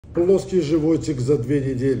плоский животик за 2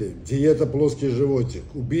 недели, диета плоский животик,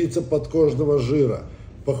 убийца подкожного жира,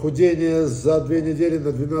 похудение за 2 недели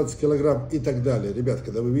на 12 килограмм и так далее. Ребят,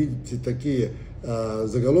 когда вы видите такие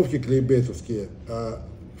заголовки клейкбейтовские,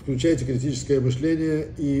 включайте критическое мышление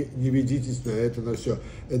и не ведитесь на это, на все.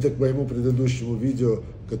 Это к моему предыдущему видео,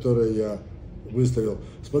 которое я выставил.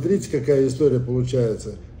 Смотрите, какая история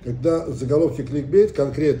получается. Когда заголовки кликбейт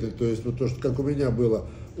конкретные, то есть вот то, что как у меня было,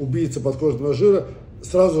 убийца подкожного жира,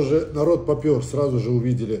 сразу же народ попер, сразу же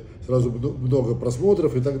увидели, сразу много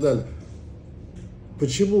просмотров и так далее.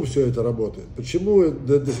 Почему все это работает? Почему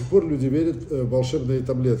до сих пор люди верят в волшебные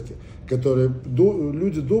таблетки, которые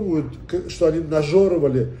люди думают, что они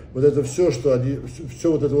нажоровали вот это все, что они,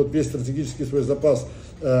 все вот это вот весь стратегический свой запас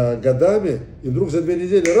годами, и вдруг за 2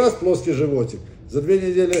 недели раз плоский животик, за 2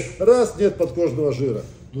 недели раз нет подкожного жира.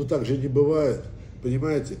 Ну так же не бывает,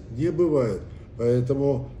 понимаете? Не бывает.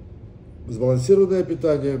 Поэтому сбалансированное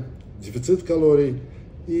питание, дефицит калорий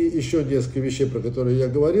и еще несколько вещей, про которые я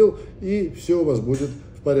говорил, и все у вас будет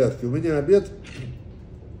в порядке. У меня обед,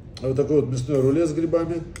 вот такой вот мясной рулет с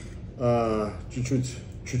грибами,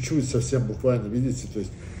 чуть-чуть, совсем буквально, видите, то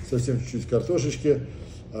есть совсем чуть-чуть картошечки,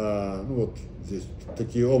 ну вот здесь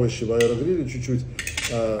такие овощи в аэрогриле, чуть-чуть,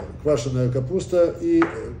 квашеная капуста и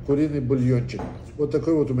куриный бульончик. Вот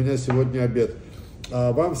такой вот у меня сегодня обед.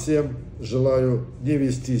 Вам всем желаю не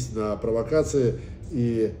вестись на провокации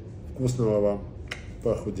и вкусного вам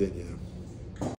похудения.